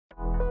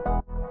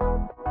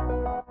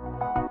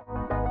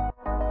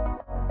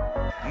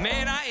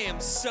Man, I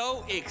am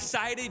so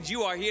excited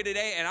you are here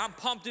today, and I'm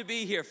pumped to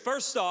be here.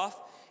 First off,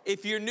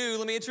 if you're new,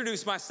 let me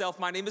introduce myself.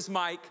 My name is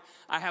Mike.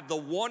 I have the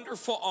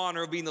wonderful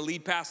honor of being the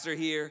lead pastor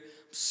here.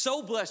 I'm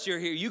so blessed you're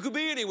here. You could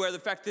be anywhere. The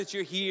fact that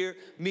you're here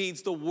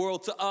means the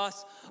world to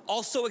us.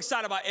 Also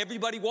excited about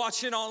everybody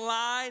watching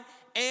online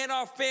and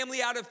our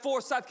family out at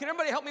Forsyth. Can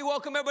everybody help me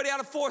welcome everybody out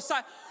at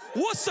Forsyth?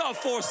 What's up,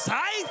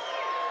 Forsyth?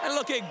 And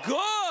looking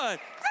good.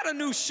 Got a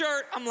new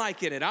shirt. I'm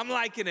liking it.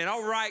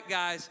 All right,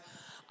 guys.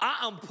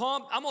 I am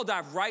pumped. I'm going to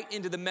dive right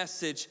into the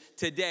message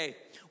today.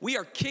 We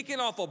are kicking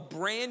off a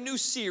brand new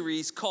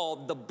series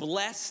called The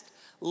Blessed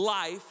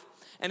Life.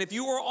 And if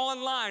you were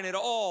online at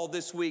all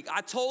this week,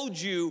 I told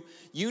you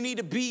you need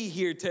to be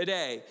here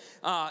today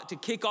to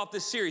kick off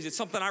this series. It's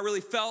something I really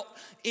felt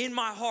in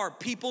my heart.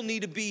 People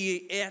need to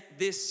be at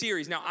this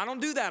series. Now, I don't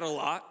do that a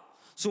lot.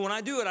 So when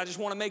I do it, I just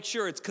want to make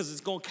sure it's because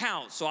it's going to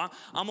count. So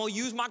I'm going to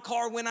use my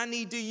car when I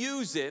need to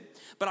use it.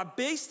 But I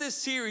based this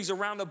series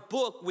around a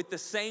book with the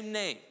same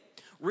name,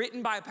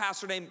 written by a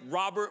pastor named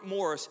Robert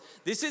Morris.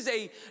 This is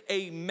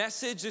a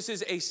message, this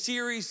is a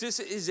series, this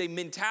is a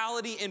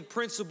mentality and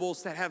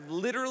principles that have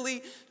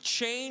literally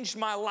changed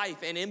my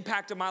life and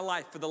impacted my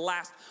life for the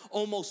last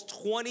almost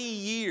 20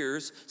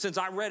 years since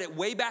I read it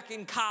way back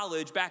in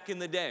college, back in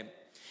the day.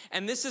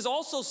 And this is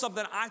also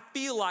something I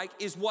feel like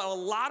is what a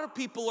lot of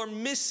people are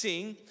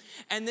missing,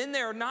 and then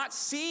they're not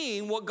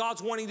seeing what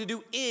God's wanting to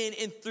do in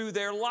and through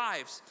their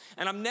lives.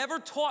 And I've never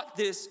taught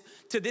this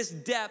to this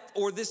depth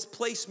or this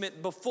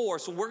placement before.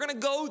 So we're going to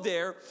go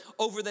there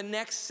over the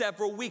next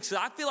several weeks. So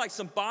I feel like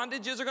some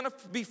bondages are going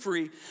to be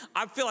free.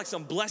 I feel like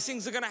some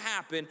blessings are going to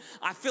happen.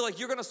 I feel like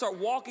you're going to start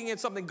walking in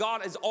something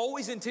God has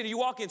always intended you to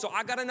walk in. So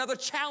I got another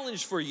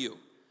challenge for you.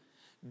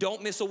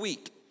 Don't miss a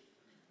week.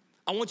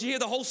 I want you to hear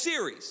the whole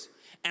series.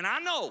 And I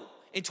know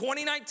in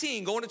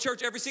 2019, going to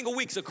church every single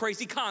week is a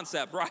crazy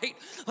concept, right?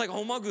 Like,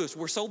 oh my goodness,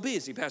 we're so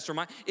busy, Pastor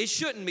Mike. It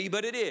shouldn't be,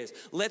 but it is.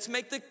 Let's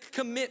make the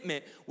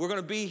commitment. We're going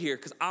to be here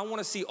because I want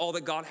to see all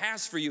that God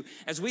has for you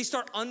as we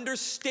start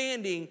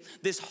understanding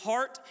this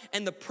heart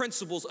and the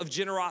principles of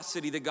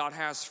generosity that God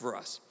has for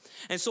us.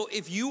 And so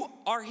if you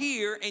are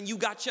here and you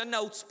got your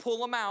notes, pull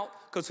them out,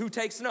 because who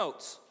takes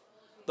notes?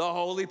 The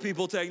holy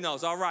people take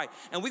notes. All right.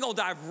 And we're going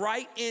to dive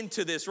right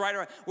into this, right?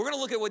 All right. We're going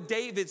to look at what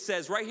David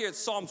says right here at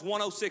Psalms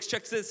 106.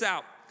 Check this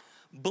out.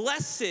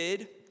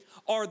 Blessed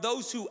are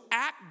those who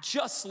act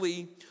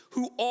justly,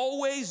 who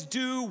always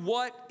do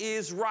what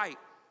is right.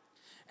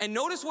 And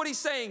notice what he's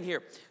saying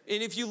here.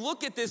 And if you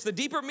look at this, the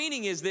deeper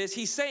meaning is this.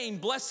 He's saying,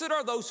 blessed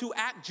are those who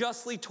act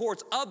justly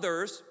towards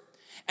others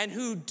and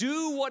who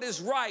do what is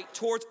right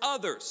towards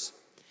others.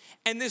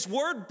 And this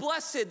word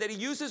blessed that he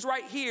uses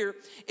right here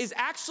is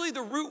actually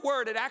the root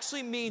word. It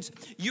actually means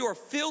you are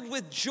filled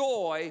with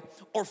joy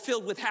or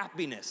filled with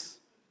happiness.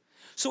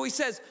 So he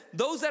says,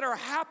 those that are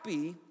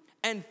happy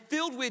and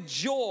filled with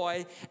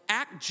joy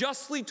act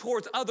justly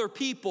towards other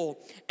people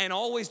and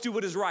always do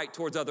what is right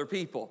towards other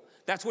people.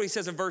 That's what he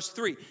says in verse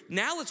 3.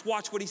 Now let's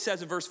watch what he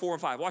says in verse 4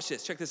 and 5. Watch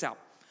this. Check this out.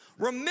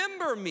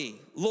 Remember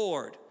me,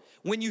 Lord,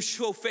 when you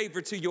show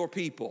favor to your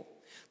people.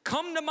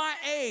 Come to my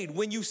aid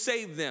when you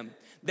save them,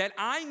 that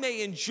I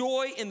may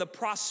enjoy in the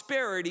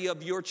prosperity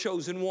of your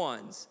chosen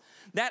ones,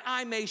 that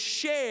I may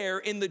share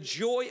in the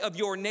joy of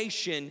your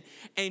nation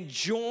and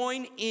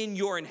join in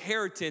your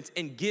inheritance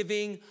in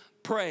giving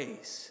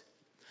praise.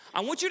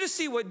 I want you to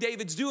see what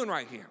David's doing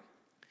right here.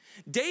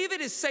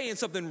 David is saying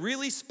something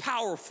really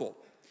powerful.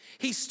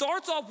 He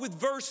starts off with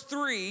verse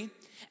 3,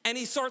 and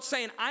he starts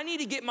saying, I need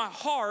to get my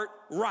heart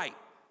right.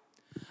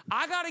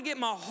 I got to get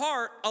my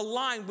heart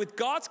aligned with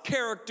God's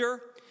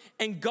character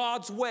and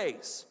God's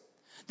ways.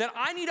 That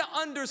I need to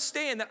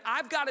understand that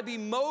I've got to be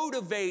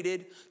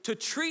motivated to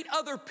treat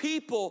other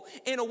people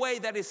in a way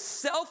that is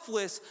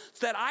selfless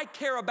so that I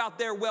care about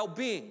their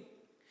well-being.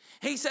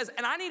 He says,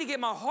 and I need to get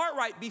my heart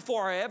right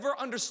before I ever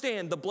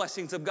understand the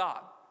blessings of God.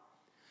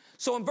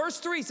 So in verse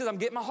 3, he says, I'm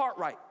getting my heart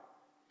right.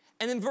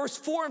 And in verse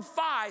 4 and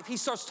 5, he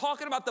starts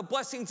talking about the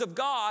blessings of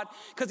God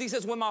because he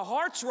says, when my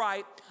heart's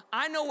right,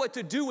 I know what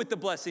to do with the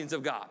blessings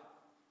of God.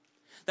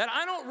 That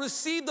I don't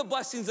receive the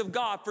blessings of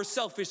God for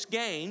selfish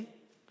gain.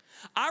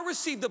 I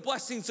receive the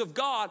blessings of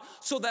God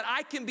so that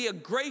I can be a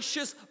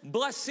gracious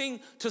blessing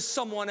to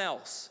someone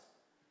else.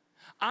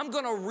 I'm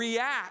going to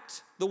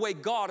react the way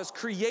God has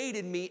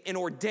created me and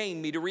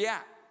ordained me to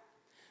react.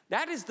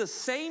 That is the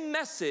same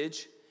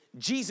message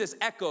Jesus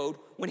echoed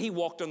when he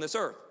walked on this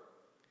earth.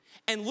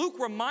 And Luke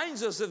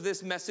reminds us of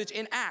this message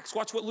in Acts.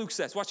 Watch what Luke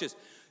says. Watch this.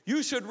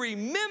 You should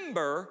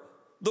remember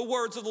the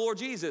words of the Lord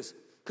Jesus,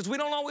 because we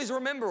don't always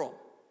remember them.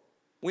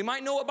 We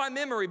might know it by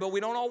memory, but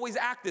we don't always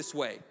act this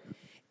way.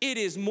 It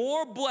is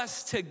more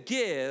blessed to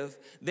give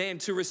than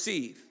to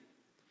receive.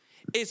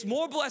 It's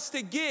more blessed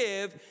to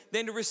give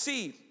than to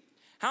receive.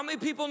 How many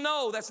people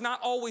know that's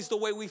not always the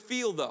way we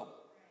feel, though?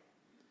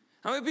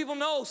 How many people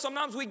know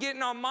sometimes we get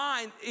in our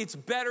mind it's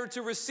better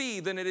to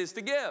receive than it is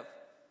to give?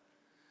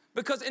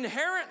 Because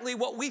inherently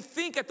what we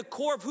think at the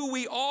core of who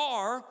we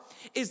are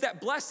is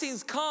that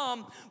blessings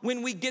come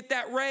when we get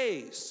that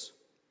raise,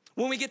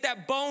 when we get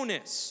that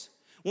bonus,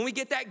 when we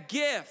get that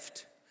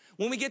gift,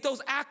 when we get those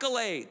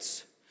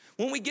accolades,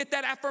 when we get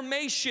that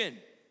affirmation.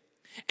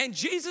 And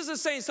Jesus is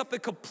saying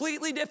something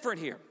completely different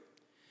here.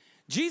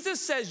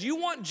 Jesus says, you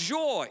want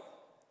joy,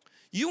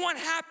 you want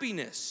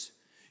happiness,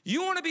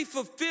 you want to be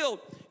fulfilled,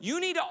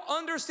 you need to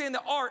understand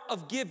the art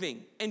of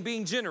giving and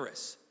being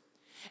generous.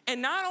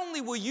 And not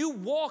only will you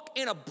walk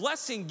in a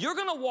blessing, you're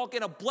going to walk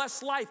in a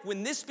blessed life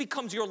when this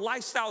becomes your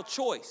lifestyle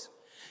choice,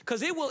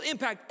 because it will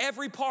impact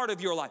every part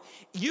of your life.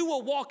 You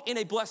will walk in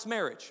a blessed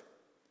marriage.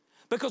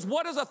 Because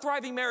what does a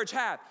thriving marriage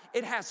have?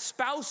 It has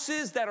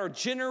spouses that are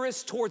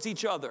generous towards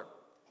each other.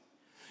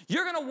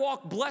 You're going to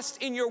walk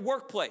blessed in your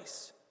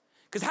workplace.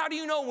 Because how do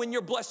you know when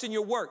you're blessed in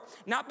your work?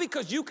 Not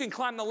because you can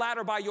climb the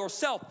ladder by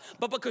yourself,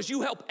 but because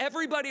you help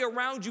everybody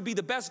around you be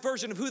the best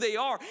version of who they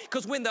are.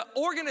 Because when the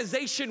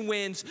organization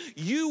wins,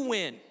 you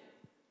win.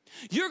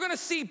 You're going to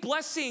see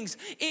blessings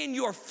in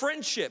your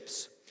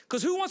friendships.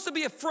 Because who wants to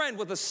be a friend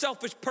with a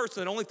selfish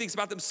person that only thinks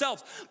about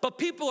themselves? But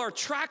people are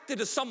attracted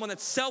to someone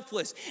that's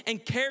selfless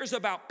and cares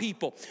about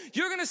people.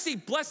 You're going to see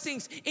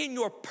blessings in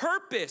your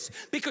purpose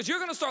because you're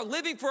going to start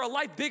living for a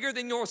life bigger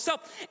than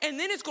yourself. And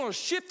then it's going to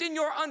shift in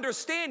your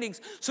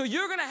understandings. So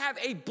you're going to have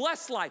a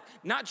blessed life,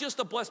 not just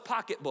a blessed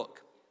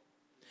pocketbook.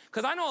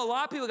 Because I know a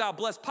lot of people got a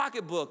blessed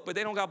pocketbook, but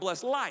they don't got a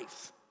blessed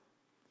life.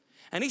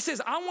 And he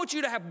says, I want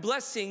you to have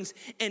blessings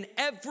in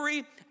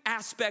every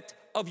aspect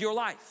of your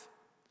life.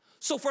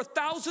 So for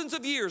thousands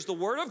of years, the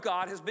Word of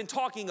God has been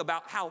talking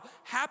about how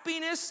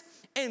happiness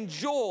and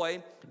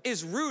joy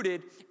is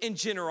rooted in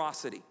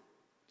generosity.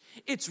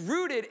 It's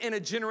rooted in a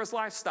generous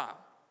lifestyle.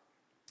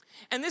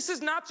 And this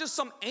is not just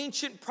some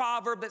ancient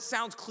proverb that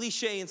sounds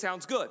cliche and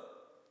sounds good.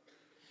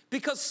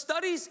 Because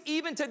studies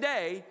even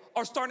today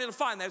are starting to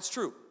find that it's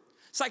true.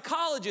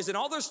 Psychologists and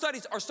all their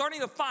studies are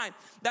starting to find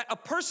that a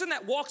person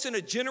that walks in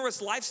a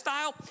generous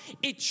lifestyle,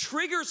 it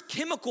triggers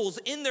chemicals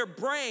in their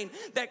brain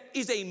that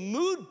is a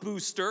mood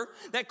booster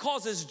that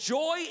causes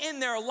joy in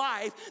their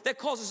life, that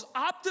causes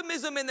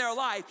optimism in their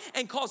life,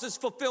 and causes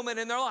fulfillment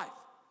in their life.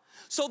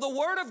 So the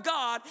Word of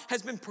God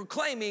has been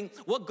proclaiming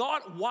what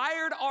God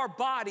wired our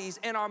bodies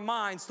and our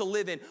minds to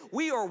live in.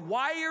 We are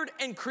wired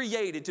and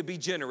created to be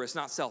generous,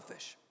 not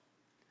selfish.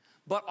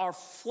 But our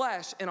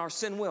flesh and our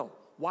sin will.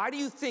 Why do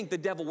you think the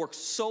devil works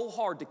so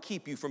hard to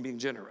keep you from being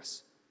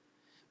generous?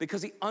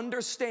 Because he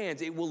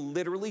understands it will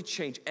literally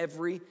change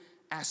every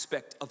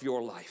aspect of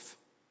your life.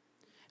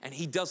 And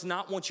he does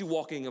not want you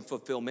walking in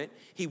fulfillment.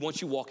 He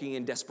wants you walking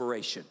in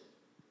desperation.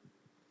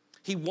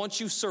 He wants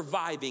you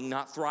surviving,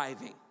 not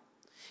thriving.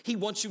 He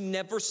wants you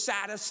never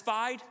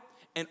satisfied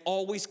and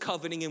always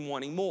coveting and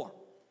wanting more.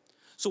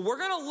 So we're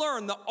going to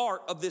learn the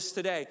art of this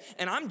today,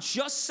 and I'm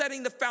just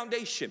setting the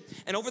foundation.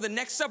 And over the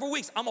next several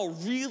weeks, I'm going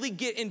to really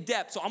get in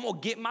depth. So I'm going to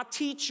get my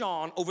teach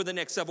on over the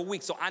next several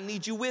weeks. So I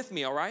need you with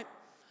me, all right?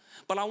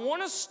 But I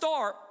want to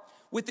start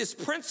with this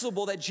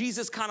principle that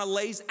Jesus kind of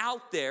lays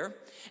out there.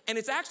 And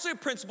it's actually a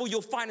principle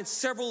you'll find in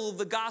several of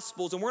the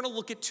Gospels, and we're going to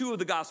look at two of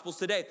the Gospels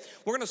today.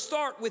 We're going to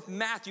start with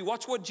Matthew.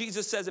 Watch what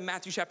Jesus says in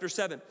Matthew chapter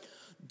 7.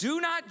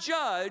 Do not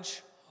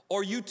judge,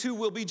 or you too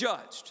will be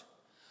judged.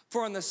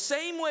 For in the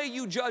same way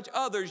you judge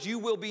others, you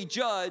will be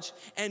judged,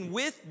 and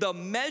with the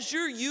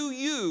measure you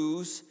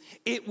use,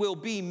 it will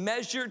be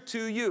measured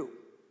to you.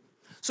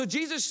 So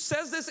Jesus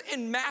says this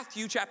in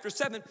Matthew chapter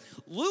 7.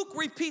 Luke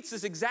repeats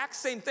this exact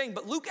same thing,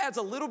 but Luke adds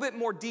a little bit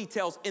more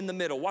details in the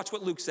middle. Watch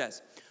what Luke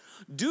says.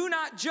 Do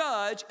not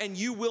judge, and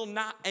you will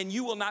not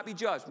be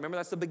judged. Remember,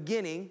 that's the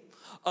beginning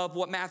of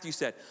what Matthew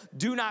said.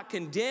 Do not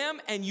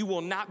condemn, and you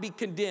will not be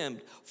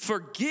condemned.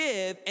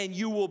 Forgive, and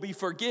you will be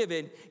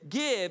forgiven.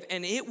 Give,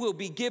 and it will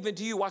be given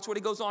to you. Watch what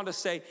he goes on to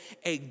say.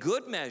 A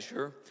good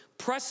measure,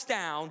 pressed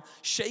down,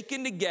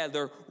 shaken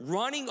together,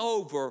 running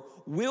over,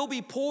 will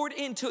be poured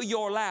into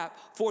your lap.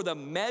 For the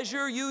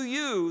measure you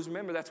use,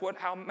 remember that's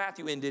how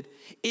Matthew ended,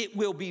 it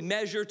will be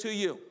measured to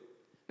you.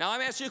 Now let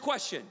me ask you a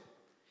question.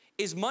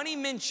 Is money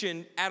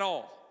mentioned at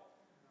all?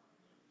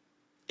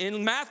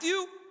 In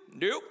Matthew?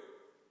 Nope.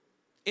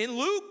 In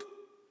Luke?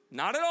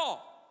 Not at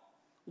all.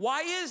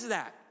 Why is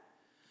that?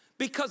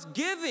 Because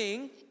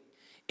giving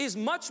is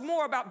much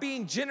more about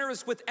being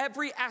generous with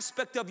every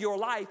aspect of your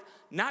life,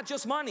 not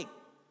just money.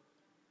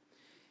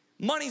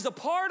 Money's a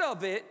part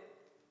of it,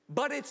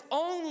 but it's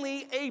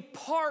only a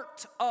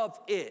part of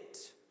it.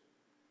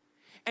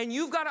 And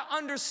you've got to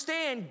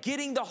understand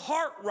getting the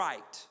heart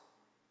right.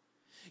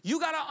 You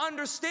got to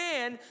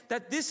understand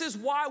that this is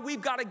why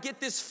we've got to get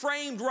this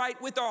framed right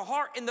with our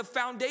heart in the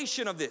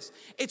foundation of this.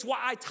 It's why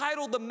I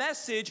titled the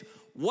message,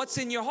 What's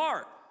in Your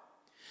Heart?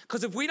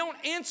 Because if we don't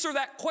answer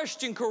that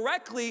question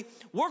correctly,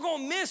 we're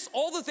going to miss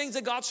all the things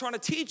that God's trying to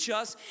teach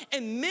us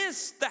and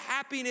miss the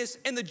happiness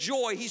and the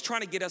joy he's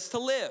trying to get us to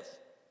live.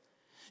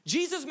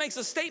 Jesus makes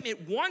a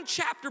statement one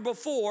chapter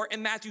before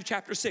in Matthew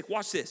chapter 6.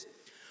 Watch this.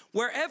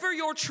 Wherever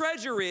your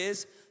treasure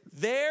is,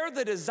 there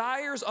the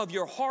desires of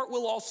your heart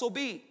will also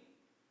be.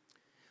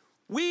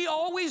 We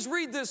always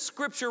read this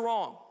scripture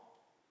wrong.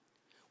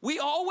 We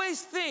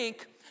always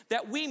think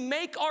that we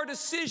make our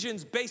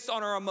decisions based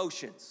on our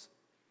emotions.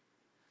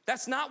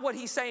 That's not what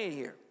he's saying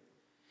here.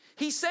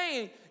 He's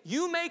saying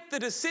you make the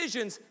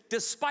decisions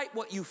despite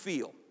what you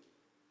feel.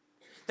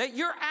 That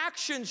your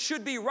actions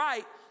should be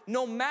right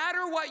no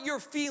matter what your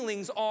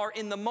feelings are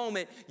in the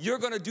moment. You're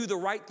going to do the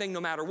right thing no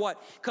matter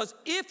what. Because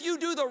if you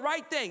do the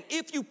right thing,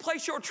 if you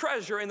place your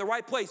treasure in the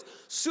right place,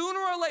 sooner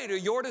or later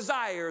your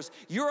desires,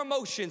 your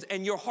emotions,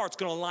 and your heart's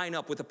going to line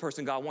up with the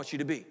person God wants you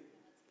to be.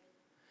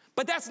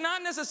 But that's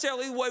not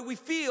necessarily the way we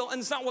feel,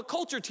 and it's not what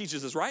culture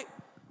teaches us, right?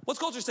 What's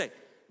culture say?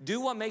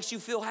 Do what makes you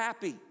feel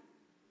happy.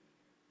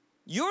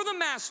 You're the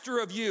master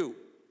of you.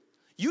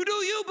 You do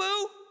you,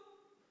 boo.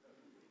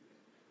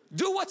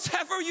 Do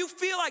whatever you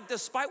feel like,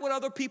 despite what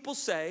other people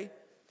say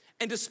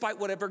and despite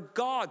whatever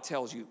God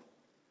tells you.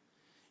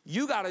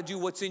 You got to do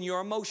what's in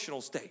your emotional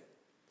state.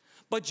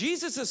 But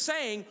Jesus is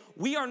saying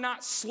we are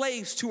not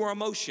slaves to our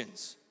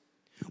emotions.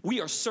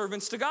 We are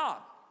servants to God.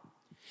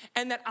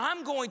 And that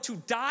I'm going to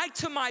die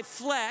to my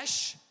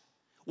flesh,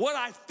 what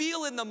I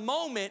feel in the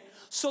moment,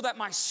 so that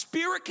my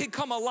spirit can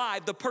come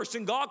alive, the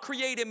person God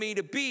created me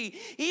to be,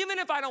 even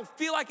if I don't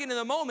feel like it in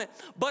the moment.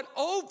 But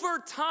over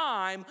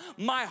time,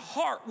 my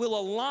heart will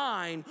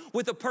align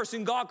with the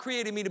person God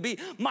created me to be.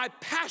 My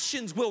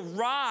passions will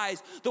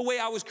rise the way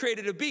I was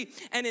created to be.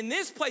 And in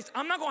this place,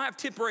 I'm not going to have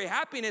temporary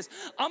happiness.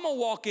 I'm going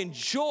to walk in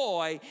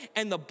joy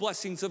and the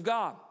blessings of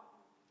God.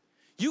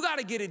 You got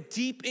to get it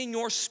deep in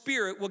your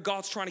spirit what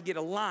God's trying to get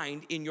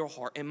aligned in your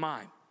heart and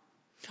mind.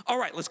 All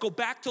right, let's go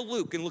back to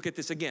Luke and look at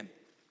this again.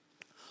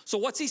 So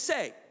what's he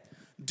say?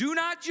 Do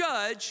not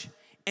judge,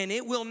 and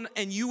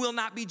you will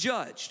not be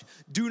judged.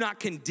 Do not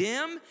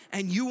condemn,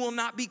 and you will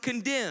not be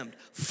condemned.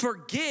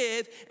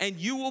 Forgive, and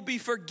you will be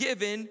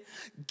forgiven.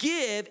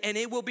 Give, and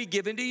it will be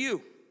given to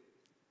you.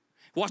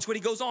 Watch what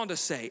he goes on to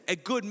say. A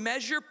good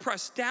measure,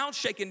 pressed down,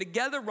 shaken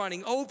together,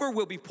 running over,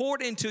 will be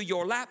poured into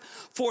your lap.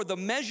 For the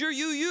measure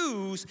you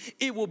use,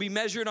 it will be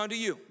measured unto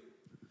you.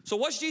 So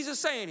what's Jesus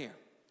saying here?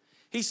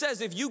 He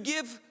says if you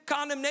give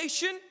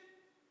condemnation,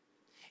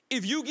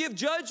 if you give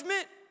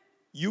judgment,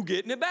 you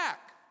getting it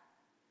back.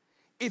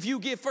 If you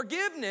give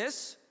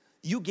forgiveness,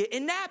 you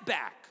getting that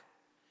back.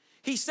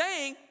 He's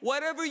saying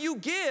whatever you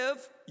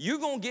give, you're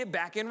going to get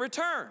back in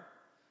return.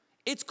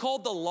 It's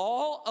called the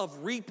law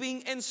of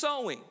reaping and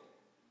sowing.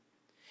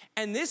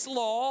 And this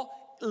law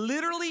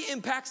literally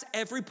impacts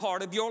every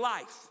part of your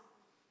life.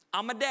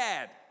 I'm a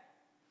dad.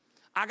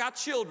 I got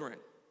children.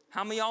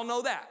 How many of y'all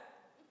know that?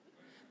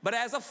 But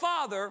as a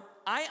father,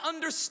 I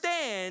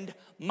understand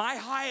my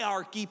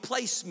hierarchy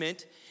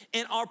placement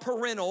in our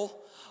parental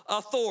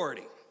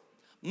authority.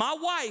 My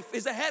wife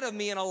is ahead of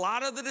me in a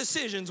lot of the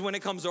decisions when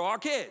it comes to our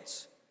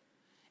kids.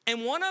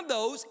 And one of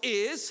those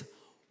is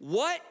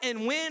what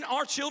and when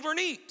our children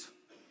eat.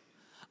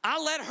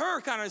 I let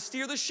her kind of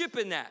steer the ship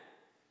in that.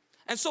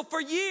 And so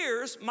for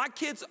years, my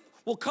kids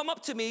will come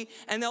up to me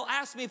and they'll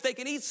ask me if they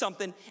can eat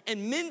something.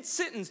 And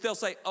mid-sentence, they'll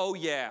say, oh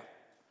yeah,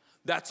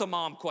 that's a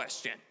mom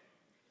question.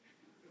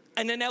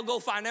 And then they'll go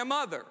find their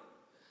mother.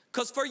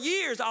 Because for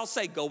years, I'll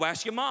say, go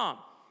ask your mom.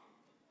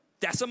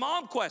 That's a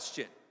mom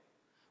question,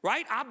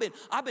 right? I've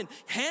been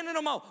handing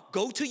them out.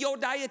 Go to your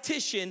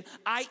dietitian,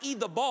 i.e.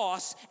 the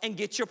boss, and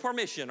get your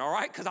permission, all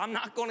right? Because I'm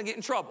not going to get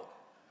in trouble.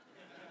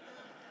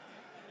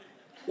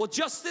 Well,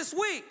 just this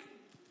week,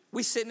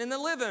 we sitting in the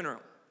living room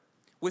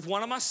with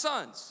one of my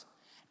sons,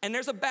 and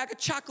there's a bag of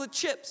chocolate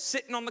chips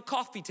sitting on the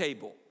coffee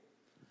table.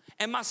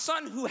 And my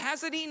son, who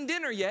hasn't eaten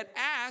dinner yet,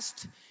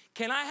 asked,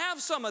 can I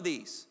have some of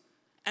these?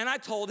 And I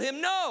told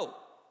him no.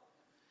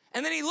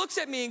 And then he looks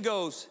at me and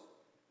goes,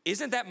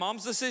 isn't that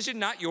mom's decision,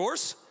 not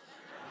yours?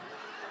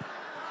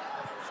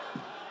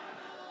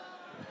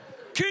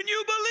 Can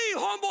you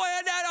believe homeboy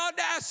had that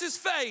audacious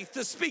faith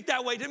to speak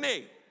that way to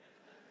me?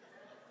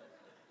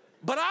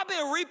 But I've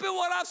been reaping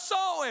what I've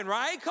sown,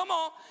 right? Come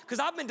on. Because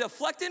I've been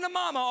deflecting to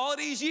mama all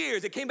these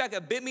years. It came back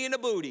and bit me in the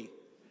booty.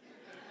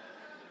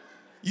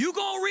 You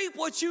gonna reap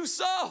what you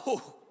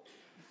sow.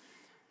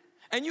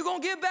 And you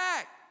gonna get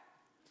back.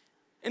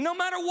 And no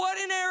matter what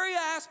an area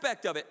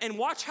aspect of it. And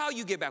watch how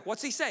you get back.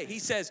 What's he say? He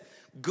says,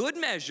 good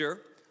measure,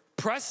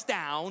 pressed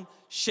down,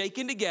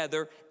 shaken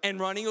together, and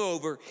running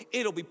over,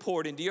 it'll be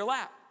poured into your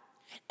lap.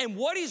 And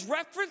what he's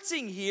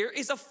referencing here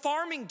is a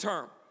farming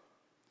term.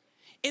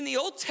 In the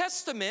Old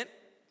Testament,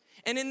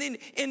 and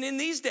in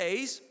these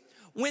days,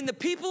 when the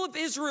people of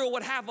Israel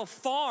would have a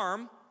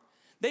farm,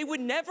 they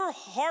would never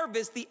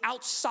harvest the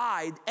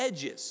outside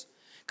edges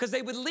because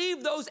they would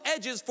leave those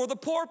edges for the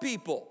poor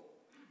people.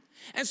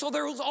 And so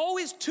there was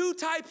always two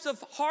types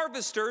of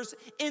harvesters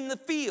in the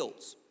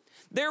fields.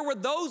 There were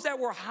those that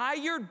were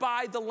hired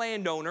by the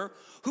landowner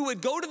who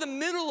would go to the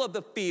middle of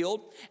the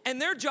field,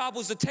 and their job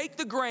was to take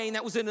the grain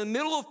that was in the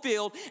middle of the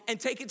field and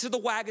take it to the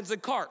wagons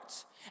and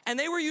carts. And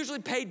they were usually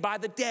paid by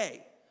the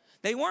day.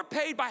 They weren't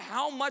paid by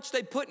how much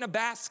they put in a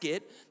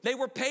basket. They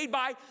were paid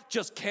by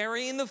just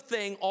carrying the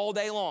thing all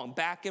day long,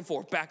 back and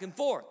forth, back and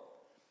forth.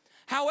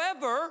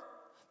 However,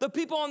 the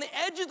people on the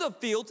edge of the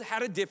fields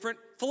had a different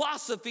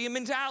philosophy and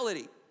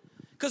mentality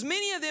because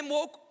many of them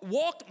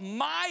walked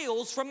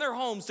miles from their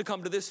homes to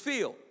come to this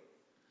field.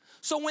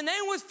 So when they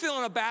was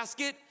filling a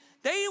basket,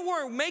 They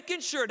were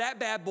making sure that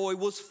bad boy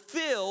was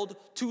filled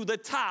to the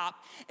top,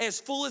 as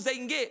full as they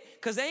can get,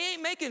 because they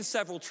ain't making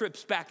several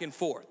trips back and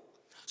forth.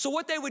 So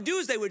what they would do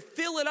is they would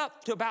fill it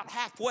up to about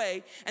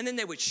halfway, and then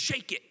they would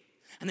shake it,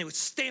 and they would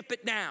stamp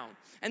it down,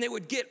 and they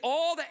would get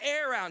all the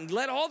air out and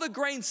let all the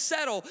grain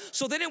settle,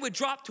 so then it would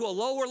drop to a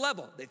lower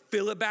level. They'd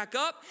fill it back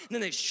up, and then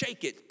they'd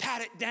shake it,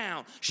 pat it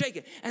down, shake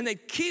it, and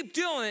they'd keep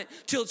doing it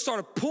till it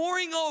started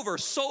pouring over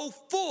so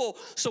full,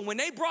 so when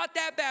they brought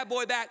that bad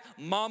boy back,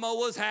 mama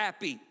was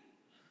happy.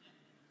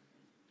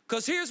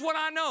 Because here's what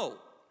I know.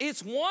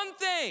 It's one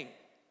thing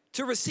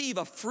to receive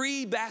a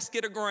free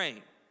basket of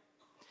grain.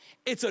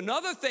 It's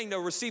another thing to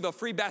receive a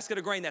free basket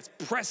of grain that's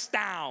pressed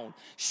down,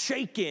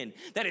 shaken,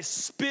 that is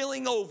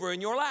spilling over in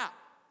your lap.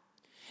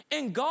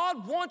 And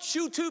God wants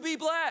you to be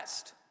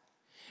blessed.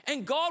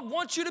 And God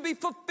wants you to be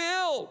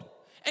fulfilled.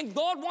 And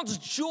God wants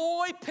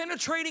joy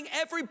penetrating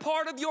every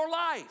part of your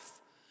life.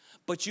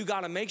 But you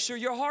got to make sure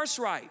your heart's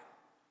right.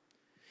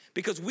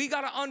 Because we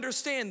got to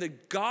understand the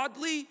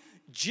godly,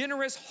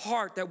 generous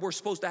heart that we're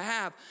supposed to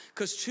have,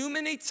 because too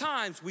many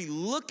times we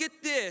look at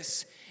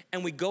this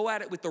and we go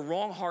at it with the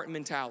wrong heart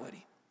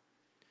mentality.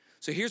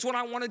 So here's what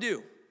I want to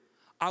do.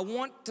 I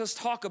want to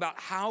talk about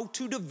how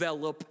to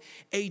develop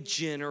a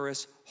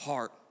generous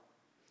heart.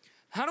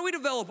 How do we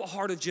develop a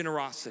heart of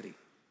generosity?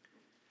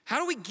 How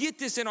do we get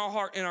this in our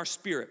heart, in our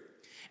spirit?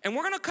 And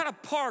we're going to kind of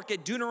park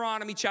at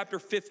Deuteronomy chapter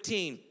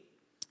 15.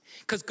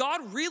 Because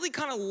God really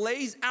kind of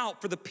lays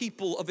out for the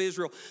people of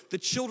Israel, the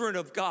children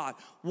of God,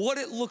 what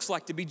it looks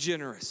like to be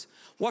generous.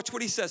 Watch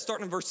what he says,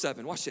 starting in verse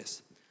 7. Watch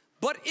this.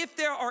 But if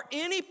there are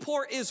any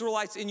poor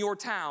Israelites in your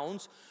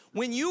towns,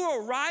 when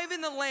you arrive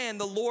in the land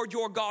the Lord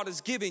your God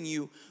is giving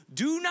you,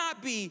 do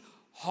not be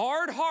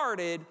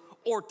hard-hearted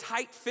or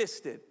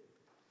tight-fisted.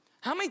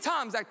 How many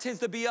times that tends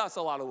to be us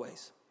a lot of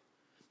ways?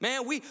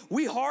 Man,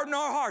 we harden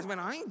our hearts. Man,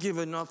 I ain't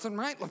giving nothing,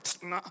 right?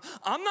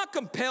 I'm not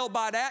compelled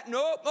by that.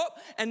 Nope.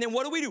 And then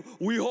what do?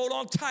 We hold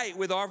on tight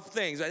with our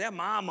things. Like, that's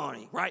my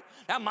money, right?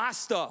 That's my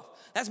stuff.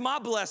 That's my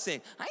blessing.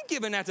 I ain't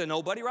giving that to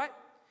nobody, right?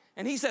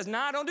 And he says,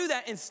 nah, don't do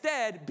that.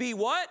 Instead, be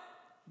what?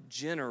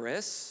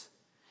 Generous,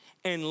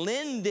 and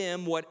lend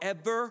them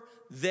whatever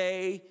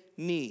they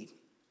need.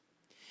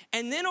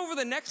 And then over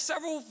the next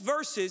several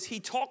verses,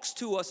 he talks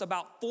to us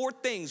about 4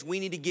 things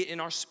we need to get in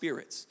our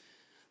spirits.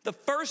 The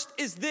first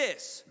is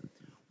this: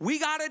 we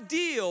got to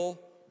deal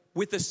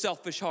with the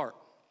selfish heart.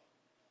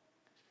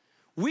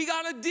 We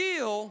got to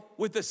deal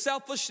with the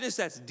selfishness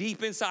that's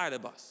deep inside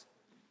of us.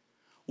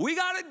 We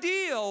got to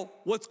deal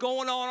what's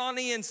going on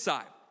the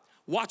inside.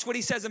 Watch what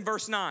he says in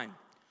verse 9.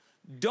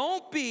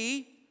 Don't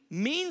be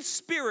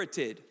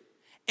mean-spirited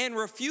and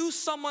refuse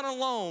someone a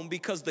loan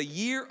because the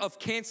year of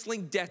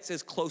canceling debts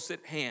is close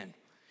at hand.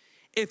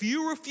 If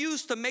you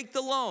refuse to make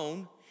the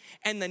loan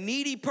and the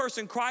needy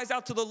person cries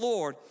out to the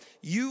Lord,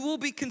 you will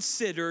be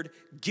considered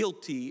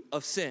guilty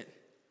of sin.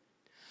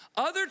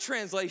 Other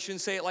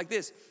translations say it like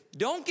this: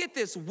 don't get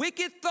this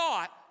wicked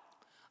thought,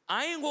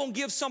 I ain't gonna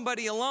give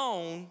somebody a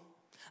loan,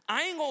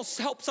 I ain't gonna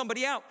help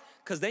somebody out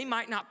because they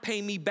might not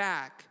pay me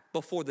back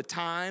before the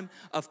time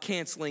of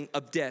canceling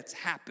of debts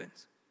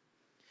happens.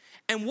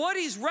 And what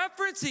he's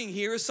referencing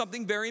here is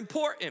something very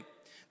important.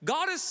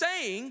 God is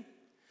saying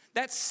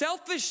that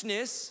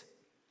selfishness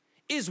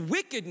is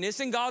wickedness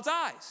in God's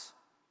eyes.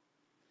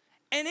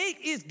 And it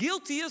is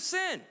guilty of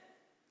sin.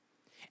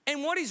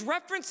 And what he's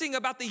referencing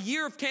about the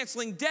year of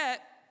canceling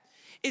debt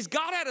is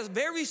God had a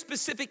very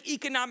specific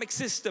economic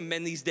system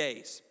in these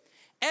days.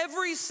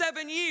 Every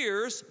 7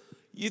 years,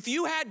 if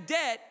you had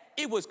debt,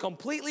 it was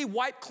completely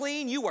wiped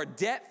clean. You are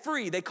debt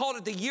free. They called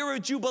it the year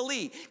of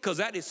Jubilee because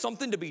that is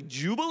something to be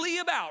jubilee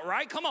about,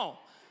 right? Come on.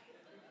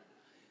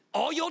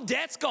 All your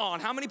debt's gone.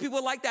 How many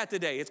people like that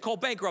today? It's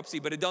called bankruptcy,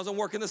 but it doesn't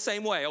work in the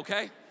same way,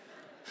 okay?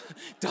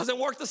 Doesn't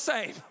work the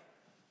same,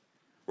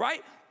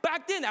 right?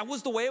 Back then, that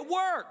was the way it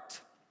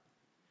worked.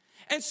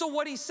 And so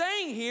what he's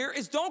saying here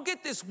is don't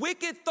get this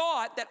wicked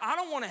thought that I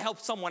don't want to help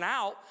someone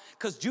out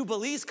because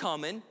Jubilee's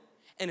coming,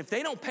 and if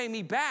they don't pay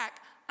me back,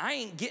 I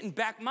ain't getting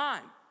back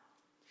mine.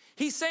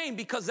 He's saying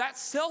because that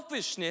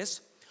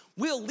selfishness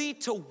will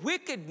lead to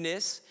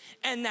wickedness,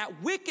 and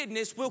that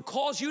wickedness will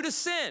cause you to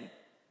sin.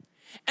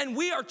 And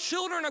we are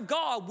children of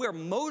God. We're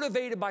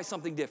motivated by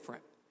something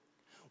different.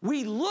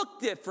 We look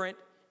different,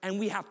 and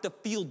we have to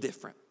feel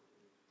different.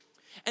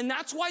 And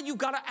that's why you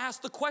got to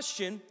ask the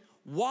question,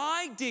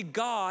 why did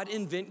God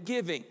invent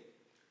giving?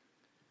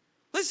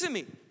 Listen to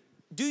me.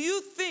 Do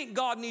you think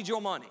God needs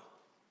your money?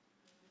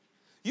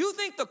 You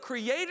think the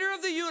creator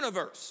of the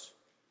universe,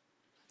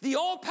 the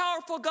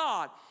all-powerful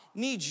God,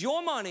 needs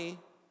your money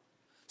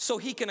so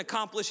he can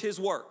accomplish his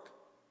work?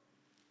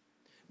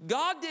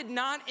 God did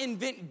not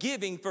invent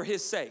giving for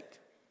his sake.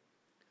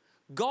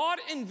 God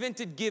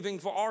invented giving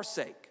for our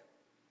sake.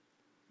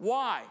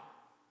 Why?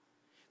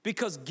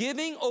 Because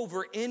giving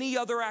over any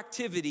other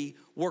activity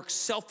works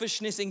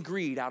selfishness and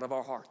greed out of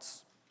our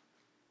hearts.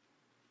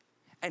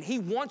 And he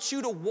wants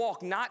you to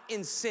walk not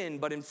in sin,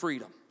 but in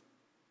freedom.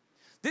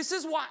 This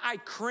is why I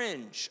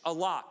cringe a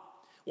lot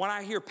when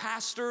I hear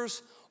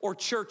pastors or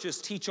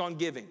churches teach on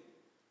giving.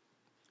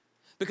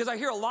 Because I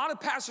hear a lot of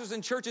pastors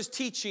and churches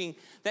teaching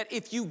that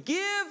if you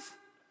give,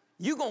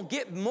 you're going to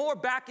get more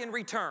back in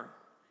return.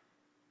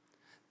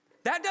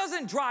 That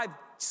doesn't drive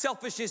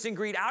selfishness and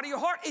greed out of your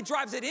heart. It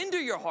drives it into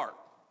your heart.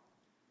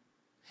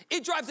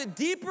 It drives it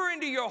deeper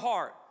into your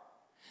heart.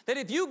 That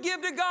if you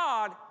give to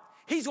God,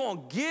 he's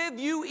going to give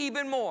you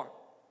even more.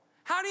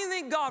 How do you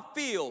think God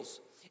feels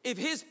if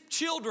his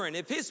children,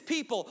 if his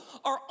people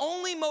are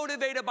only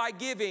motivated by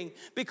giving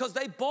because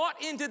they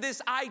bought into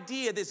this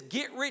idea, this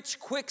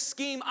get-rich-quick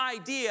scheme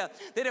idea,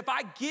 that if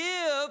I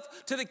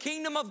give to the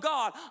kingdom of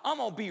God, I'm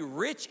going to be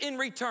rich in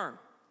return?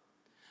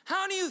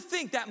 How do you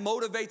think that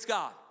motivates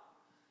God?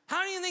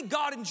 How do you think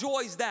God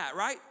enjoys that,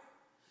 right?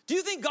 Do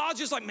you think God's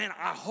just like, man,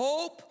 I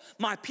hope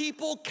my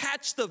people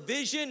catch the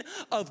vision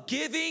of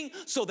giving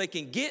so they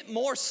can get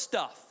more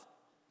stuff?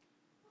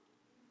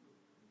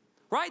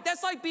 Right?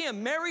 That's like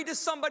being married to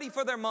somebody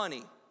for their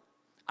money.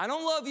 I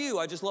don't love you,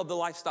 I just love the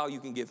lifestyle you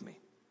can give me.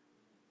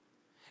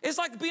 It's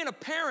like being a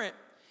parent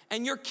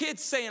and your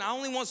kid's saying, I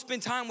only want to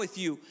spend time with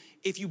you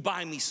if you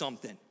buy me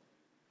something.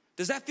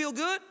 Does that feel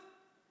good?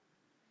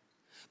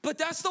 But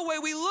that's the way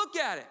we look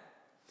at it.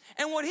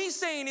 And what he's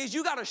saying is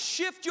you got to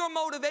shift your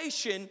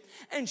motivation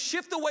and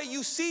shift the way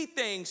you see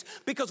things,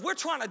 because we're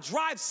trying to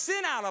drive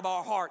sin out of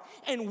our heart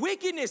and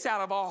wickedness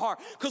out of our heart,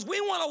 because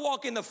we want to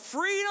walk in the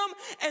freedom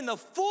and the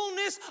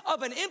fullness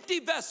of an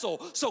empty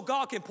vessel so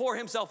God can pour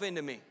himself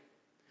into me.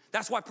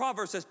 That's why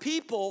Proverbs says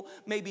people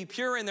may be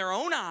pure in their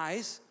own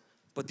eyes,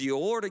 but the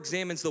Lord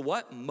examines the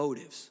what?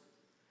 Motives.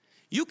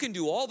 You can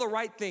do all the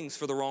right things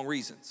for the wrong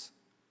reasons.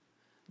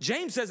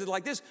 James says it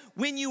like this: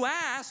 when you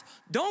ask,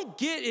 don't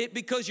get it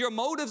because your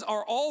motives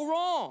are all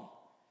wrong.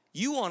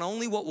 You want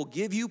only what will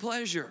give you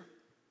pleasure.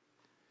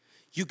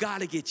 You got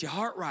to get your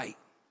heart right.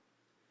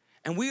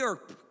 And we are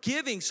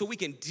giving so we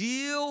can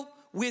deal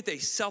with a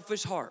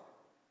selfish heart.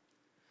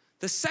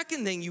 The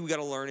second thing you got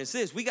to learn is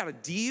this: we got to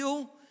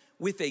deal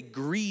with a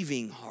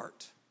grieving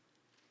heart.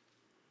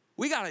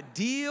 We got to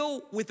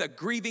deal with a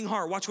grieving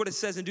heart. Watch what it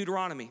says in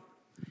Deuteronomy.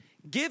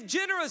 Give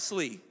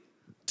generously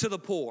to the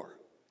poor,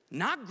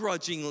 not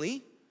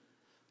grudgingly,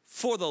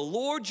 for the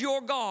Lord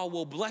your God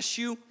will bless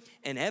you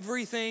in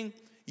everything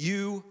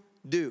you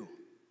do.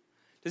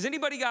 Does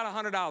anybody got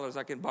 $100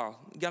 I can borrow?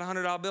 You got a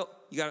 $100 bill?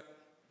 You got it?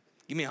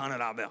 Give me a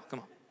 $100 bill.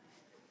 Come on.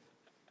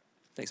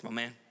 Thanks, my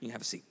man. You can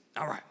have a seat.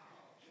 All right.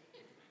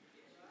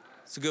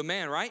 It's a good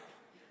man, right?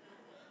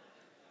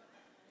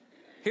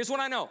 Here's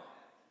what I know.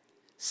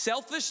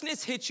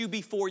 Selfishness hits you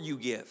before you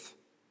give.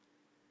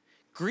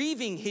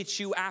 Grieving hits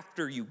you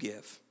after you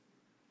give.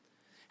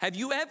 Have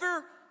you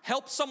ever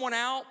helped someone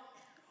out,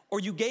 or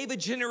you gave a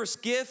generous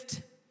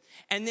gift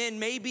and then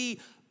maybe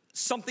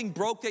something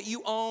broke that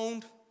you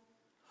owned,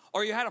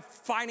 or you had a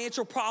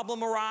financial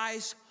problem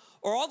arise,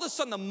 or all of a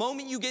sudden the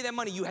moment you gave that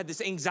money you had this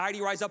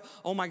anxiety rise up?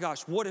 Oh my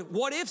gosh, what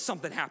if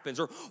something happens?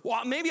 Or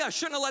well, maybe I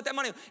shouldn't have let that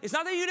money. It's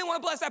not that you didn't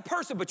want to bless that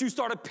person, but you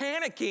started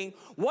panicking.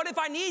 What if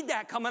I need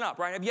that coming up,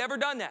 right? Have you ever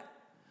done that?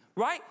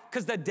 Right?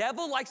 Because the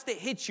devil likes to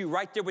hit you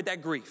right there with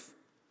that grief.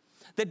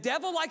 The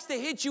devil likes to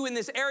hit you in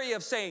this area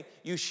of saying,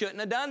 you shouldn't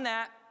have done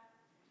that.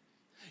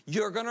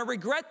 You're going to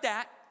regret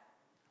that.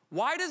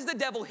 Why does the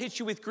devil hit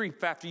you with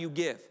grief after you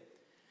give?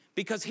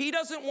 Because he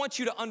doesn't want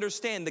you to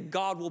understand that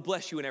God will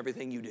bless you in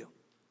everything you do.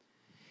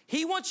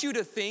 He wants you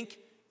to think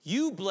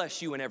you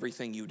bless you in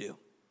everything you do.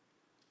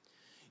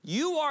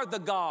 You are the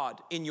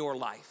God in your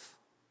life.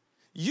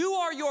 You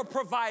are your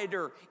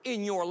provider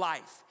in your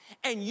life.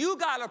 And you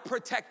got to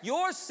protect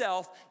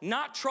yourself,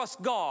 not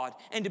trust God,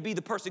 and to be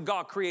the person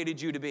God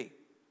created you to be.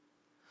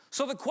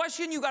 So the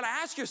question you got to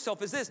ask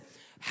yourself is this: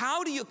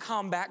 how do you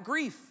combat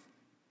grief?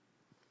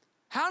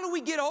 How do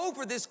we get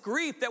over this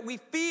grief that we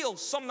feel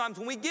sometimes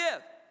when we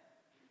give?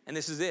 And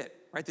this is it.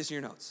 Write this in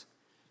your notes.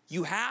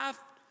 You have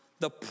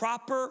the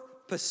proper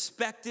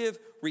perspective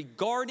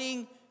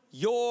regarding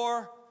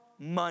your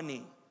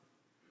money.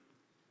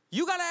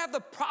 You got to have the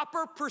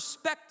proper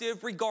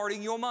perspective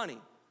regarding your money.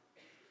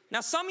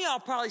 Now, some of y'all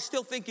probably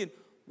still thinking,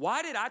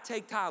 why did I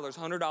take Tyler's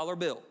 $100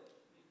 bill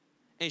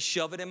and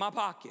shove it in my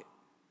pocket?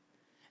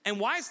 And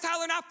why is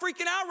Tyler not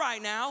freaking out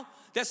right now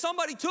that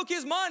somebody took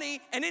his money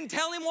and didn't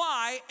tell him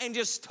why and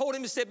just told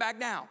him to sit back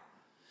down?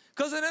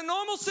 Because in a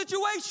normal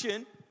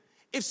situation,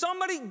 if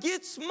somebody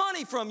gets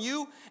money from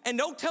you and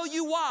don't tell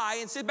you why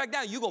and sit back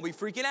down, you're going to be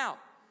freaking out.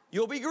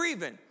 You'll be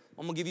grieving.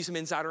 I'm going to give you some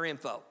insider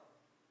info.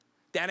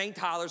 That ain't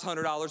Tyler's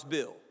 $100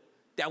 bill.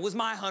 That was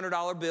my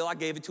 $100 bill. I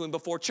gave it to him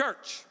before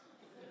church.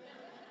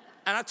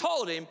 And I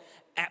told him,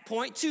 at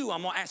point 2,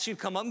 I'm going to ask you to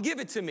come up and give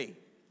it to me.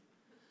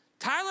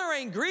 Tyler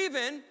ain't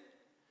grieving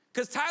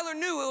because Tyler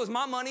knew it was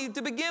my money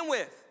to begin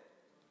with.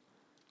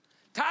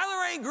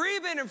 Tyler ain't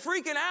grieving and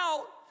freaking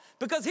out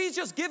because he's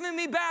just giving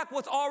me back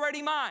what's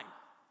already mine.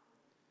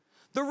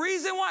 The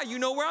reason why, you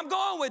know where I'm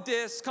going with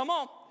this, come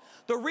on.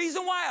 The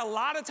reason why a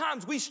lot of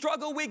times we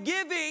struggle with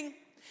giving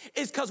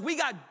is because we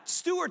got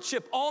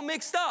stewardship all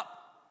mixed up.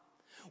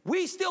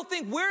 We still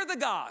think we're the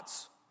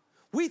gods.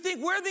 We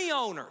think we're the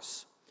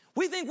owners.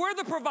 We think we're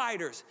the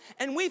providers,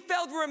 and we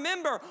fail to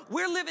remember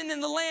we're living in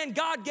the land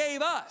God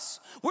gave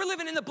us. We're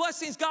living in the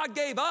blessings God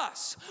gave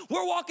us.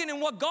 We're walking in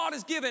what God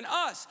has given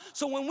us.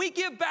 So when we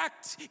give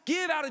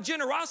out of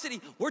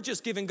generosity, we're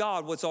just giving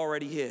God what's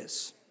already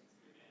His.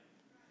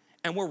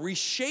 And we're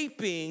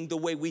reshaping the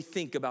way we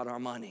think about our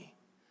money.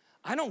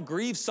 I don't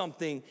grieve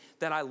something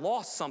that I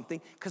lost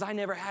something because I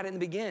never had it in the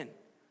beginning.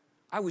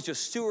 I was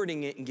just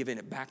stewarding it and giving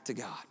it back to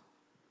God.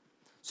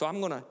 So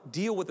I'm going to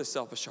deal with a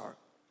selfish heart.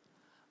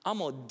 I'm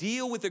going to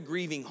deal with a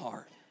grieving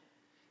heart.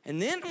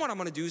 And then what I'm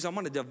going to do is I'm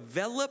going to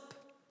develop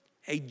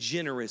a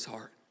generous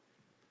heart.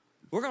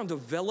 We're going to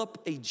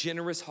develop a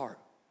generous heart.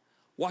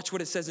 Watch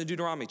what it says in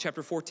Deuteronomy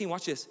chapter 14.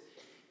 Watch this.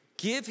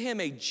 Give him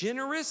a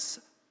generous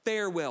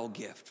farewell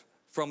gift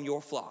from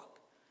your flock,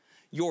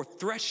 your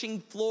threshing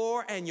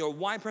floor and your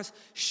winepress.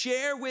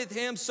 Share with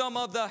him some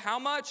of the, how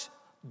much?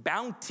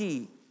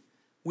 Bounty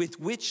with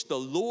which the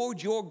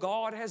Lord your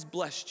God has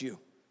blessed you.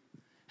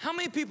 How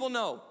many people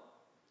know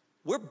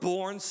we're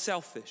born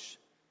selfish?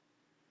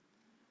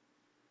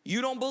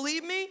 You don't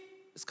believe me?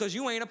 It's because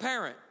you ain't a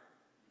parent.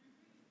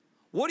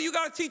 What do you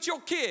got to teach your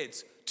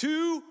kids?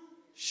 To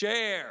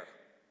share,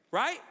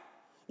 right?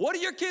 What do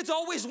your kids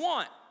always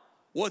want?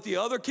 What the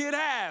other kid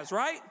has,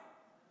 right?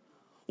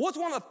 What's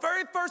one of the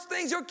very first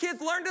things your kids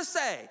learn to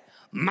say?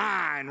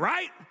 Mine,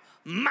 right?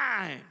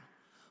 Mine.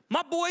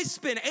 My boys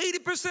spend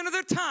 80% of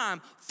their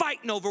time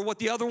fighting over what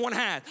the other one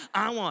has.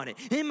 I want it.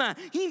 Hey, mine.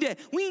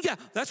 We ain't got.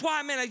 That's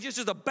why, man, it's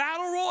just a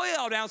battle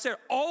royale downstairs,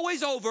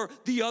 always over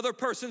the other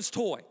person's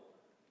toy.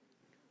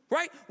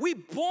 Right? We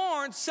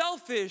born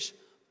selfish,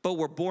 but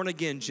we're born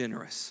again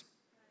generous.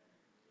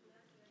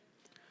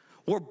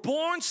 We're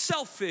born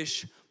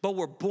selfish, but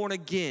we're born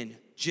again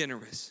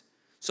generous.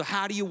 So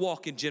how do you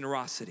walk in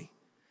generosity?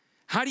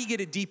 How do you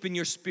get it deep in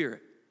your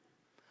spirit?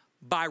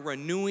 By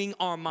renewing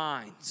our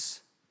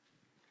minds.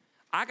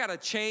 I got to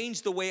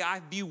change the way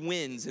I view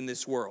wins in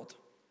this world.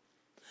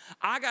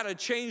 I got to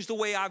change the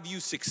way I view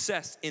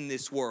success in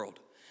this world.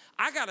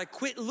 I got to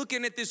quit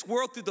looking at this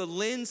world through the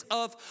lens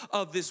of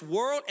this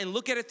world and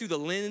look at it through the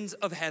lens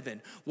of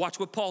heaven. Watch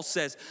what Paul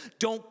says.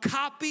 Don't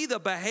copy the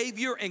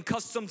behavior and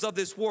customs of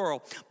this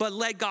world, but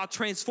let God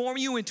transform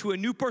you into a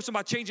new person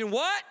by changing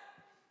what?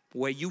 The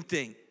way you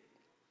think.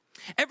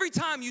 Every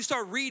time you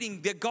start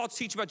reading that God's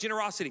teaching about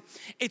generosity,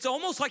 it's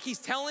almost like he's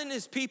telling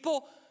his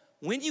people,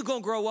 when you gonna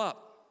grow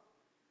up?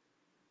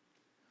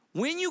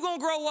 When you gonna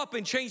grow up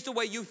and change the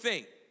way you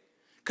think?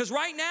 Because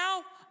right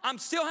now, I'm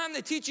still having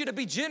to teach you to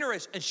be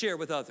generous and share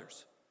with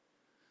others.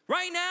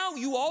 Right now,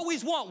 you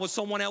always want what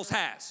someone else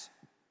has.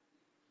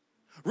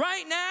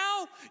 Right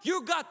now,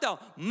 you got the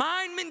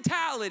mine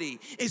mentality.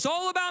 It's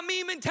all about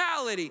me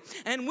mentality.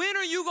 And when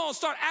are you gonna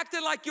start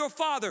acting like your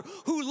father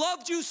who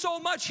loved you so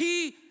much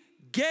he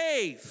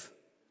gave?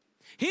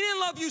 He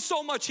didn't love you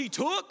so much he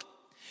took.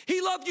 He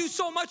loved you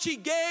so much he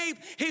gave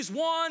his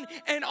one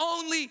and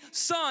only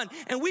son.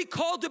 And we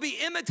called to be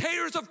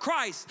imitators of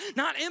Christ,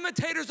 not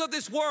imitators of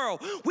this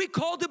world. We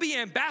called to be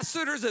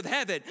ambassadors of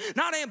heaven,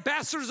 not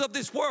ambassadors of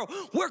this world.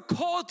 We're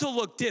called to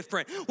look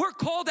different. We're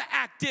called to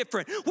act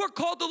different. We're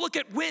called to look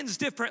at wins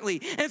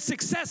differently and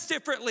success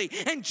differently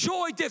and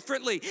joy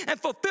differently and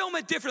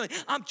fulfillment differently.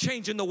 I'm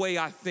changing the way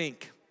I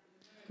think.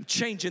 I'm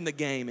changing the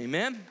game,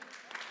 amen?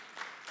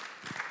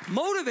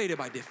 Motivated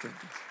by different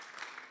things.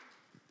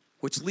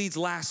 Which leads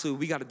lastly,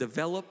 we got to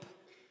develop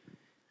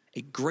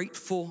a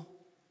grateful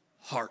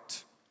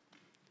heart.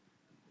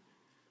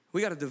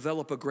 We got to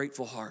develop a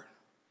grateful heart.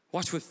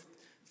 Watch what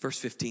verse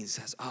 15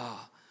 says.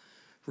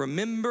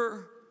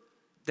 Remember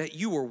that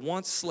you were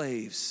once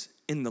slaves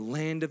in the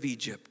land of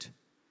Egypt,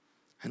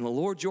 and the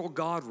Lord your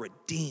God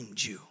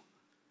redeemed you.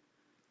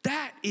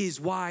 That is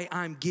why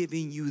I'm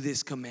giving you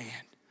this command.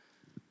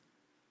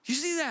 You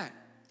see that?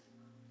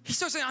 He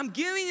starts saying, I'm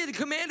giving you the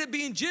command of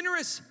being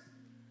generous.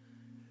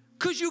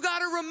 Because you got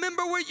to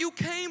remember where you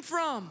came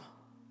from.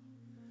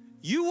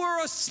 You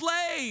were a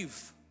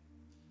slave.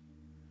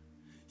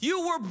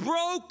 You were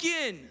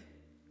broken.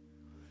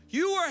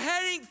 You were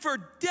heading for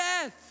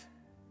death.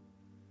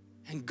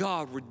 And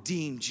God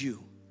redeemed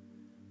you.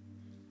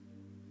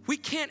 We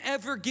can't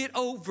ever get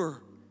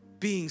over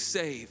being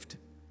saved.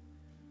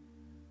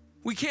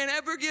 We can't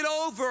ever get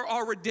over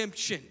our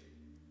redemption.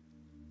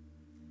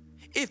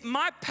 If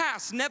my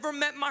past never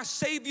met my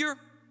Savior,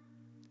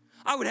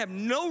 I would have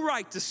no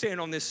right to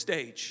stand on this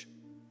stage.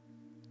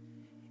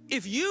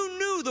 If you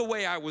knew the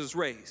way I was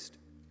raised,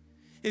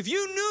 if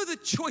you knew the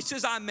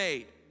choices I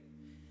made,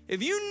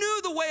 if you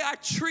knew the way I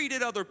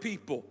treated other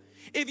people,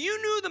 if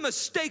you knew the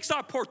mistakes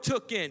I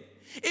partook in,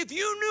 if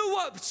you knew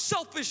what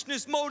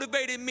selfishness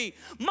motivated me,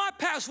 my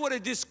past would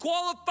have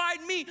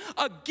disqualified me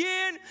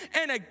again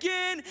and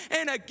again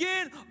and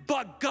again.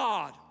 But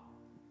God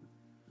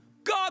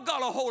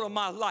got a hold of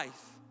my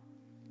life.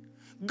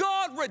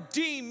 God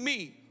redeemed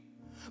me.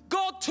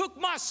 God took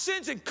my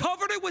sins and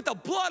covered it with the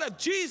blood of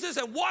Jesus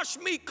and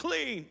washed me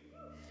clean.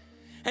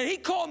 And he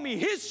called me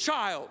his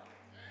child.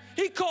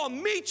 He called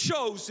me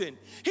chosen.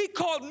 He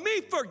called me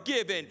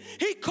forgiven.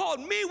 He called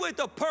me with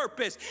a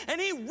purpose.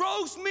 And he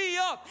rose me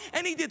up.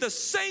 And he did the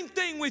same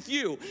thing with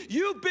you.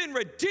 You've been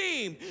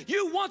redeemed.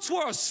 You once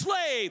were a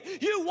slave.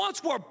 You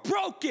once were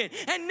broken.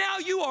 And now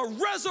you are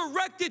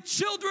resurrected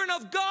children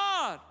of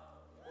God.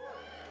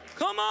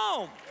 Come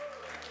on.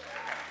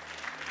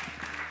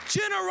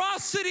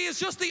 Generosity is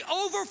just the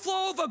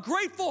overflow of a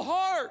grateful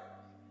heart.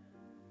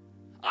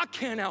 I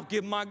can't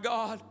outgive my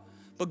God,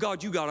 but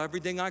God, you got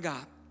everything I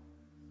got.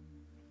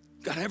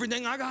 Got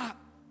everything I got.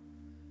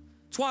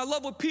 That's why I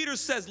love what Peter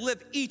says,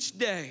 live each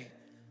day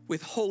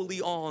with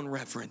holy awe and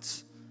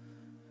reverence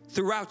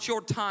throughout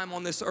your time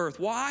on this earth.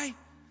 Why?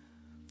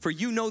 For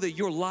you know that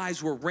your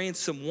lives were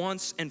ransomed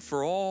once and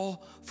for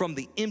all from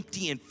the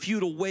empty and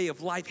futile way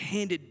of life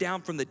handed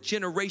down from the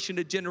generation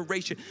to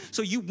generation.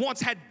 So you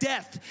once had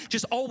death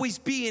just always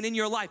being in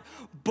your life,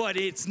 but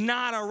it's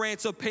not a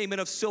ransom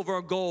payment of silver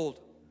or gold,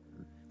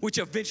 which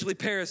eventually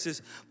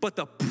perishes, but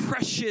the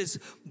precious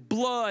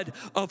blood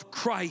of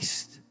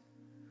Christ,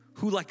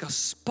 who like a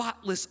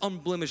spotless,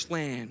 unblemished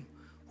lamb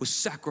was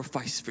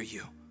sacrificed for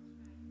you.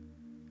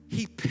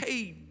 He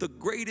paid the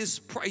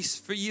greatest price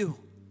for you.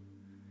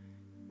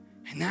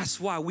 And that's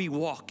why we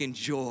walk in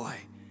joy,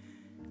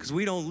 because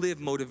we don't live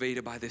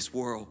motivated by this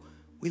world.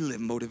 We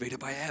live motivated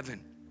by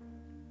heaven.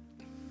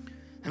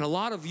 And a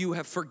lot of you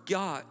have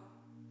forgot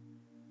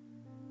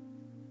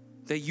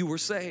that you were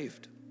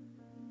saved.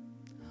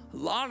 A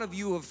lot of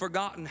you have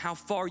forgotten how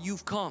far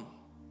you've come.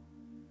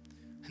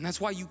 And that's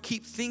why you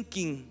keep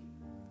thinking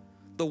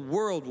the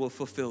world will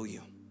fulfill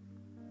you.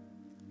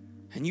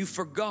 And you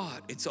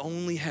forgot it's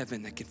only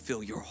heaven that can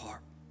fill your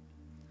heart.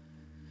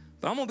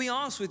 But I'm going to be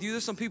honest with you,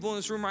 there's some people in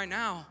this room right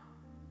now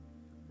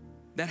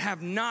that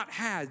have not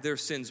had their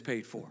sins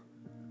paid for.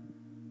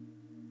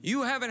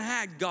 You haven't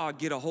had God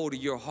get a hold of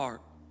your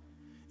heart.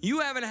 You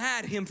haven't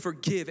had him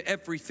forgive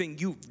everything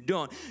you've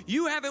done.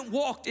 You haven't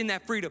walked in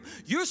that freedom.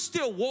 You're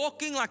still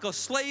walking like a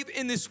slave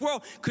in this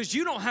world because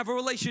you don't have a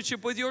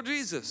relationship with your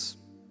Jesus.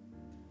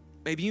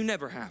 Maybe you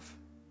never have.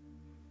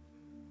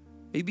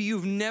 Maybe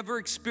you've never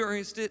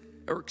experienced it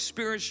or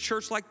experienced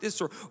church like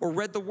this or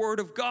read the Word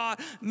of God.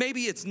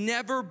 Maybe it's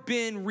never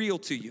been real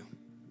to you.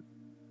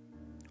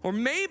 Or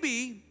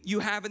maybe you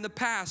have in the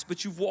past,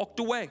 but you've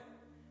walked away.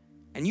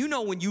 And you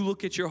know when you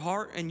look at your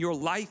heart and your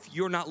life,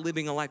 you're not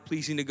living a life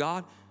pleasing to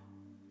God,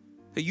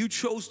 that you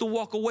chose to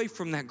walk away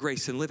from that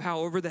grace and live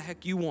however the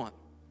heck you want.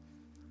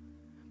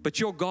 But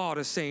your God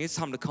is saying it's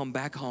time to come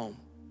back home.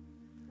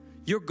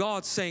 Your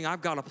God's saying,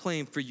 I've got a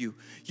plan for you.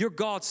 Your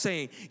God's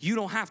saying, you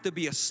don't have to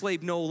be a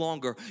slave no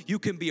longer. You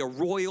can be a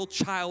royal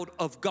child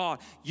of God.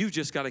 You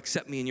just got to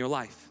accept me in your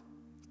life.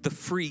 The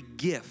free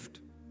gift.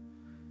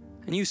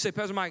 And you say,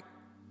 Pastor Mike,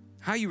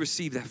 how do you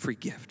receive that free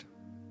gift?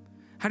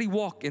 How do you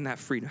walk in that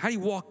freedom? How do you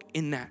walk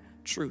in that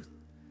truth?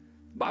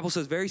 The Bible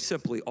says very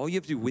simply, all you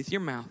have to do with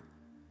your mouth,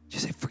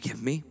 just say,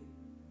 forgive me.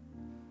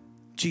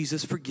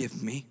 Jesus,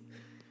 forgive me.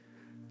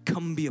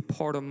 Come be a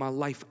part of my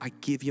life. I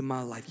give you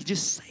my life. You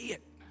just say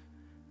it.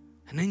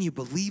 And then you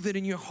believe it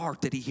in your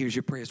heart that he hears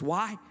your prayers.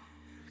 Why?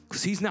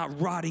 Because he's not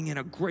rotting in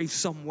a grave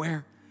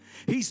somewhere.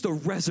 He's the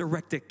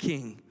resurrected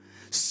King,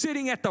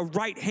 sitting at the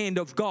right hand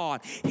of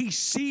God. He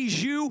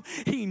sees you.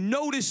 He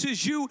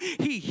notices you.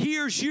 He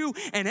hears you.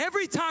 And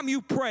every time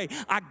you pray,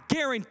 I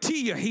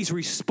guarantee you he's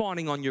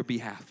responding on your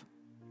behalf.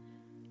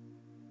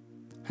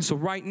 And so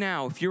right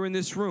now, if you're in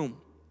this room,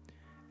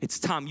 it's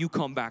time you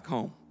come back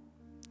home.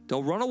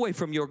 Don't run away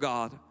from your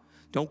God.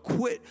 Don't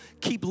quit.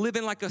 Keep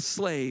living like a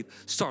slave.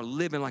 Start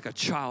living like a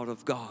child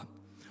of God.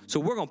 So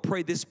we're going to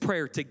pray this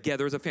prayer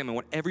together as a family. I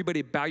want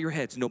everybody to bow your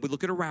heads. Nobody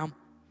looking around.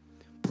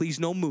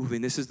 Please, no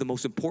moving. This is the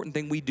most important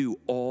thing we do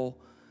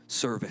all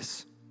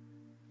service.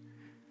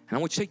 And I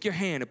want you to take your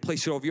hand and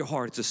place it over your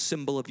heart. It's a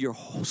symbol of your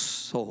whole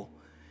soul.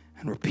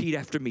 And repeat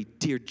after me,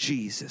 dear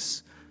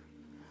Jesus,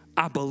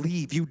 I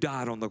believe you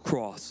died on the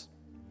cross.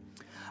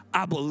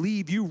 I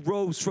believe you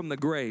rose from the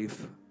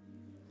grave.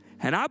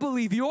 And I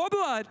believe your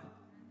blood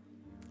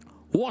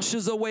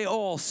washes away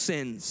all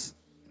sins.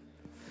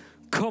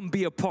 Come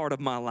be a part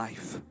of my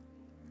life.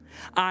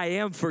 I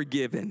am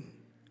forgiven.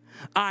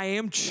 I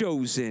am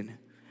chosen.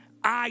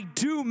 I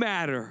do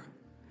matter.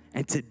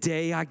 And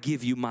today I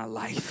give you my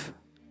life.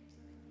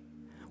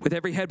 With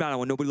every head bowed, I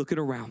want nobody looking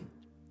around.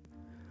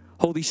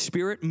 Holy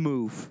Spirit,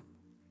 move.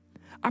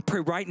 I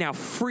pray right now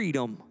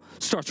freedom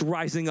starts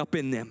rising up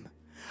in them.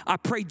 I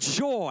pray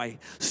joy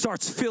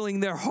starts filling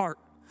their heart.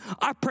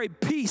 I pray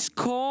peace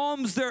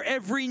calms their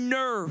every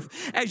nerve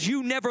as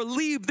you never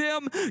leave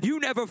them, you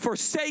never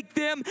forsake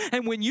them.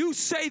 And when you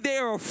say they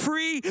are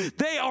free,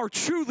 they are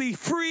truly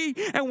free.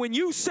 And when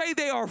you say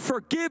they are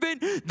forgiven,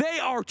 they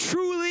are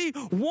truly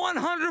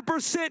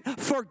 100%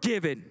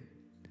 forgiven.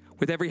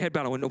 With every head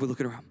bowed, I want nobody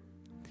looking around.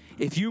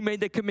 If you made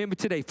that commitment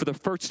today for the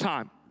first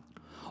time,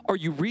 or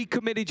you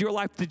recommitted your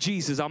life to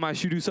Jesus, I'm going to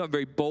ask you to do something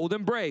very bold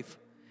and brave.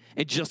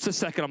 In just a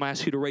second, I'm going to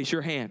ask you to raise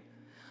your hand.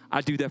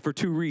 I do that for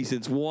two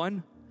reasons.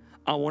 One,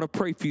 I want to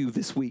pray for you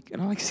this week.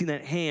 And I like seeing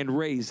that hand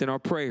raised in our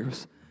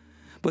prayers.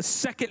 But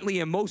secondly,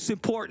 and most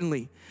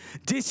importantly,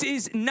 this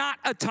is not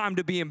a time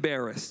to be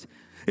embarrassed.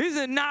 This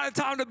is not a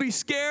time to be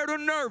scared or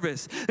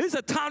nervous. This is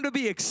a time to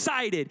be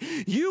excited.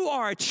 You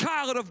are a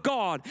child of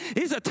God.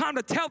 It's a time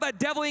to tell that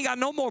devil ain't got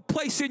no more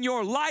place in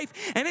your life.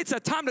 And it's a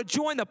time to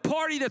join the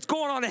party that's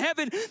going on in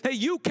heaven, that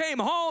you came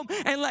home,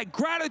 and let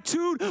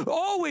gratitude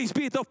always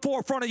be at the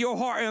forefront of your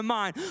heart and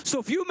mind. So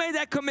if you made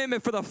that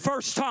commitment for the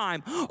first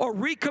time or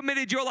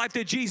recommitted your life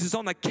to Jesus,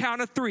 on the count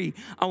of 3,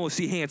 I want to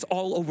see hands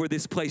all over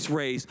this place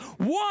raised.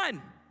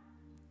 1,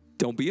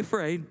 don't be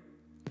afraid.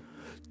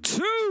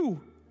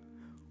 2,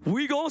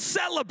 we gonna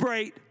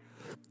celebrate.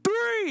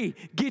 3,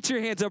 get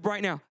your hands up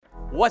right now.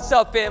 What's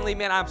up, family?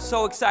 Man, I'm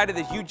so excited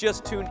that you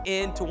just tuned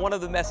in to one of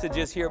the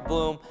messages here at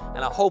Bloom,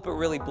 and I hope it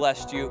really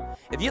blessed you.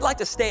 If you'd like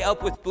to stay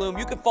up with Bloom,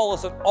 you can follow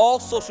us on all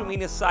social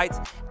media sites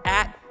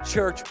at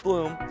Church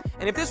Bloom.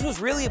 And if this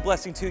was really a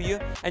blessing to you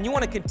and you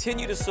want to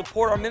continue to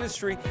support our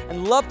ministry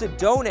and love to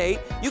donate,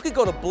 you can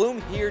go to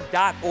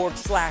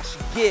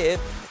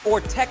bloomhere.org/give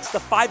or text the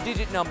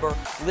 5-digit number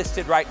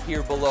listed right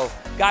here below.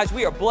 Guys,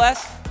 we are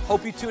blessed.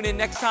 Hope you tune in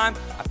next time.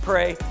 I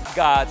pray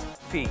God's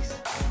peace.